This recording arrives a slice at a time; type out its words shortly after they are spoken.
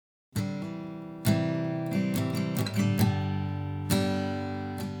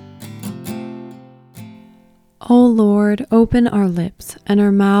O Lord, open our lips, and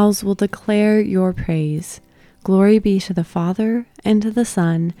our mouths will declare your praise. Glory be to the Father, and to the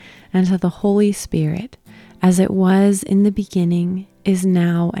Son, and to the Holy Spirit, as it was in the beginning, is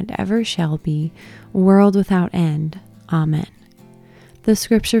now, and ever shall be, world without end. Amen. The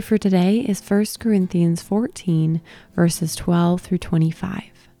scripture for today is 1 Corinthians 14, verses 12 through 25.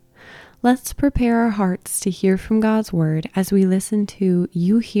 Let's prepare our hearts to hear from God's Word as we listen to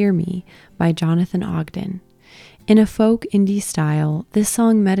You Hear Me by Jonathan Ogden. In a folk indie style, this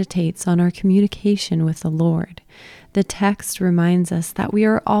song meditates on our communication with the Lord. The text reminds us that we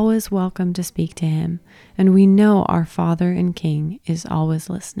are always welcome to speak to Him, and we know our Father and King is always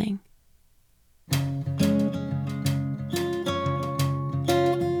listening.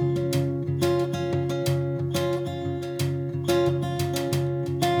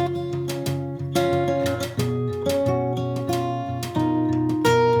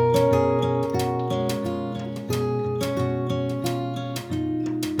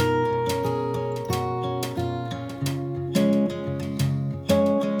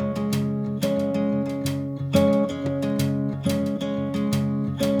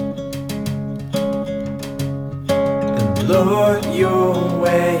 Lord, your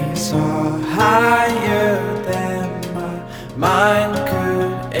ways are higher than my mind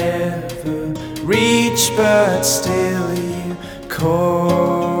could ever reach, but still you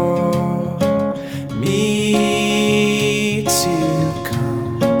call me to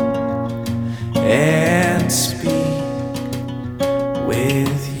come and speak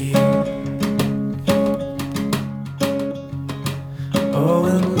with you. Oh,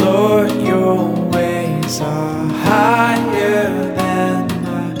 and Lord, your ways are higher than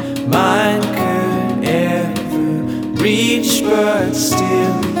my mind could ever reach, but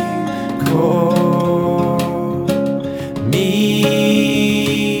still you call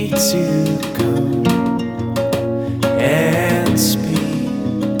me to come and speak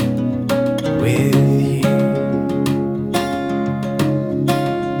with you.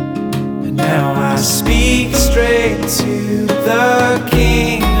 And now I speak straight to the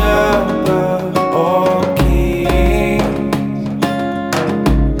King above all.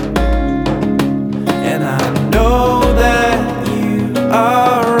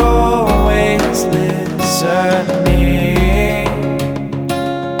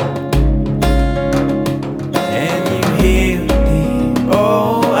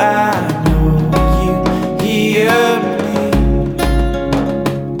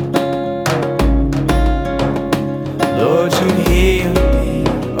 Lord, you hear me.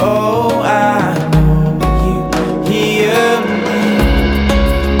 Oh, I know you hear me.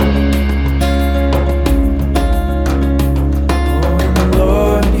 Oh,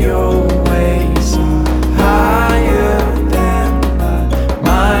 Lord, your ways are higher than my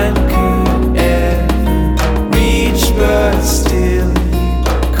mind could ever reach, but still you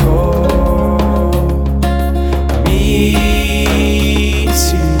call me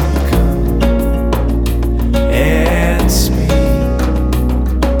to come and speak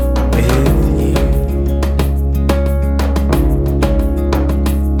with you.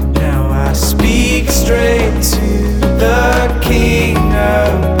 Now I speak straight to the King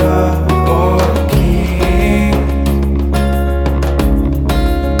above all kings,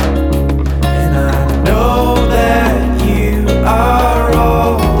 and I know that you are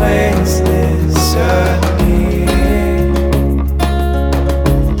always listening.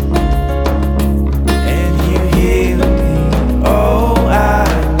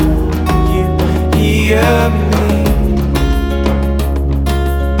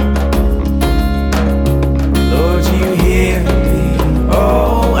 Lord, you hear me.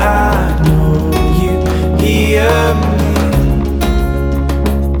 Oh, I know you hear me.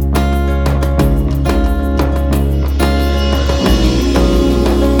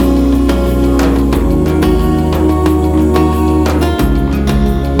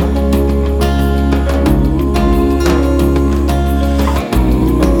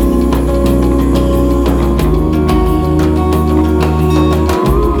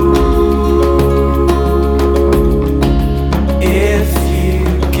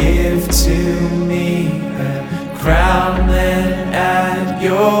 Crown then at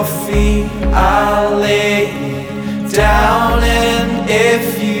your feet I'll lay it down, and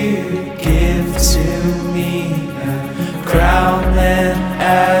if you give to me a crown then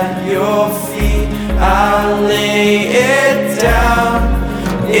at your feet I'll lay it down.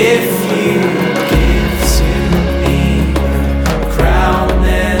 If you give to me a crown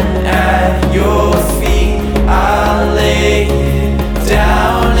then at your feet I'll lay it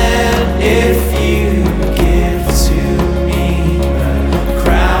down, and if you give to me a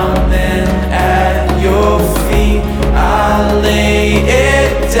crown then at your feet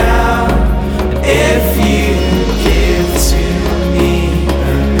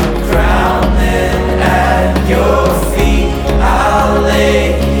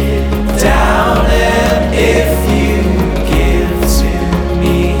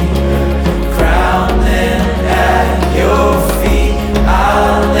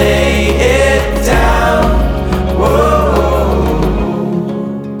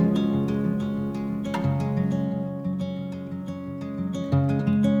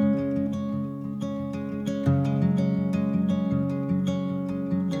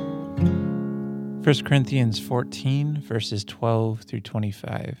 1 Corinthians 14, verses 12 through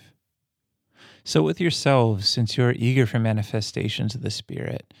 25. So with yourselves, since you are eager for manifestations of the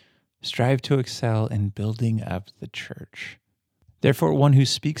Spirit, strive to excel in building up the church. Therefore, one who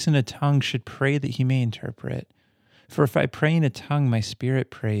speaks in a tongue should pray that he may interpret. For if I pray in a tongue, my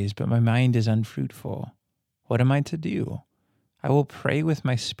spirit prays, but my mind is unfruitful. What am I to do? I will pray with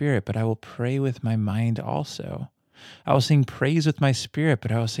my spirit, but I will pray with my mind also. I will sing praise with my spirit,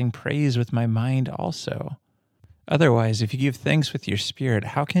 but I will sing praise with my mind also. Otherwise, if you give thanks with your spirit,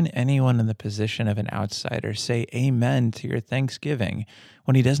 how can anyone in the position of an outsider say amen to your thanksgiving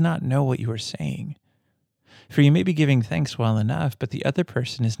when he does not know what you are saying? For you may be giving thanks well enough, but the other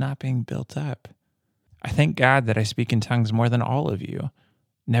person is not being built up. I thank God that I speak in tongues more than all of you.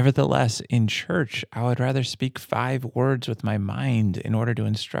 Nevertheless, in church, I would rather speak 5 words with my mind in order to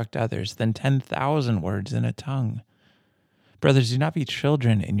instruct others than 10,000 words in a tongue. Brothers, do not be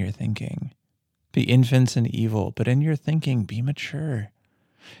children in your thinking. Be infants in evil, but in your thinking be mature.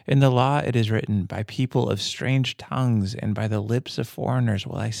 In the law it is written, by people of strange tongues and by the lips of foreigners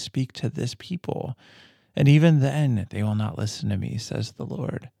will I speak to this people, and even then they will not listen to me, says the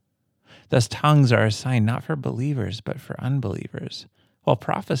Lord. Thus tongues are a sign not for believers, but for unbelievers, while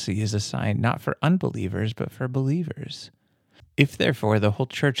prophecy is a sign not for unbelievers, but for believers. If therefore the whole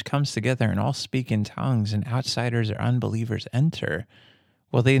church comes together and all speak in tongues, and outsiders or unbelievers enter,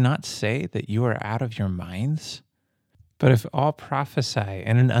 will they not say that you are out of your minds? But if all prophesy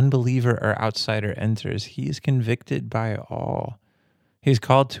and an unbeliever or outsider enters, he is convicted by all. He is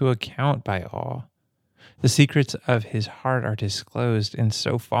called to account by all. The secrets of his heart are disclosed, and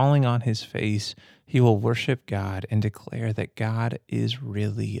so falling on his face, he will worship God and declare that God is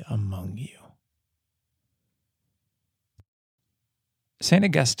really among you. St.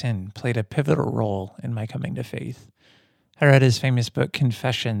 Augustine played a pivotal role in my coming to faith. I read his famous book,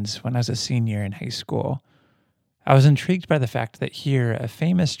 Confessions, when I was a senior in high school. I was intrigued by the fact that here, a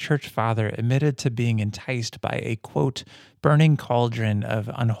famous church father admitted to being enticed by a, quote, burning cauldron of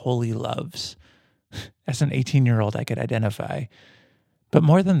unholy loves. As an 18-year-old, I could identify. But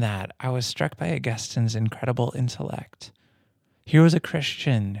more than that, I was struck by Augustine's incredible intellect. Here was a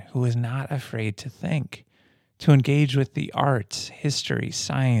Christian who was not afraid to think, to engage with the arts, history,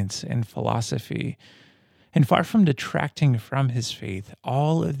 science, and philosophy. And far from detracting from his faith,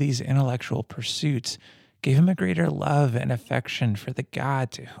 all of these intellectual pursuits gave him a greater love and affection for the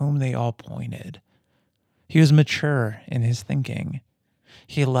God to whom they all pointed. He was mature in his thinking.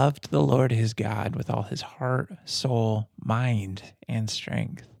 He loved the Lord his God with all his heart, soul, mind, and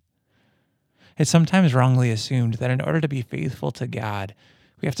strength. It's sometimes wrongly assumed that in order to be faithful to God,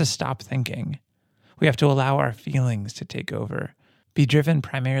 we have to stop thinking. We have to allow our feelings to take over, be driven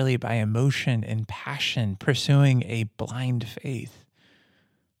primarily by emotion and passion, pursuing a blind faith.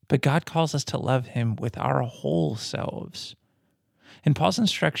 But God calls us to love him with our whole selves. And Paul's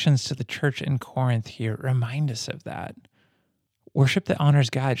instructions to the church in Corinth here remind us of that. Worship that honors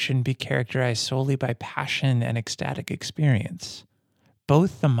God shouldn't be characterized solely by passion and ecstatic experience.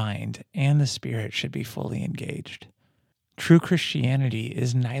 Both the mind and the spirit should be fully engaged. True Christianity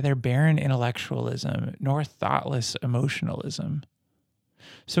is neither barren intellectualism nor thoughtless emotionalism.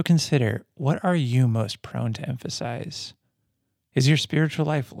 So consider, what are you most prone to emphasize? Is your spiritual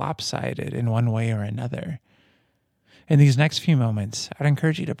life lopsided in one way or another? In these next few moments, I'd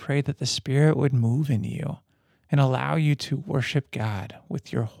encourage you to pray that the Spirit would move in you and allow you to worship God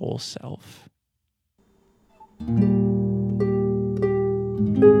with your whole self.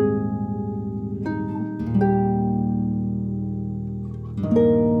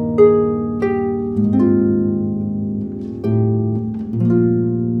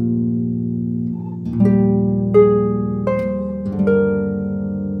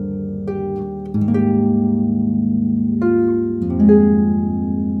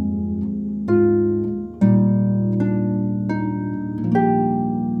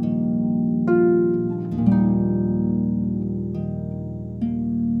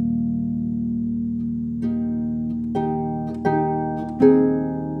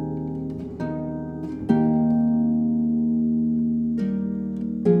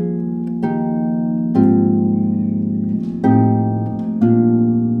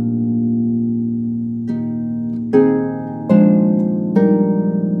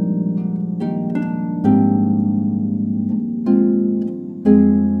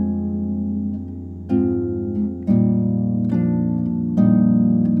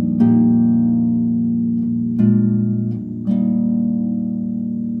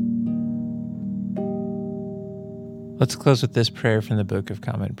 Let's close with this prayer from the Book of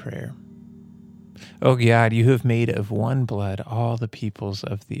Common Prayer. O God, you have made of one blood all the peoples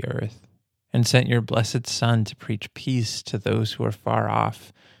of the earth, and sent your blessed Son to preach peace to those who are far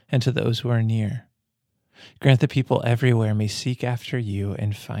off and to those who are near. Grant that people everywhere may seek after you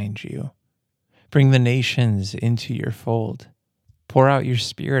and find you. Bring the nations into your fold. Pour out your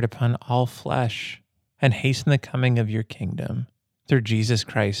Spirit upon all flesh, and hasten the coming of your kingdom. Through Jesus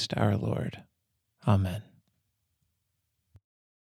Christ our Lord. Amen.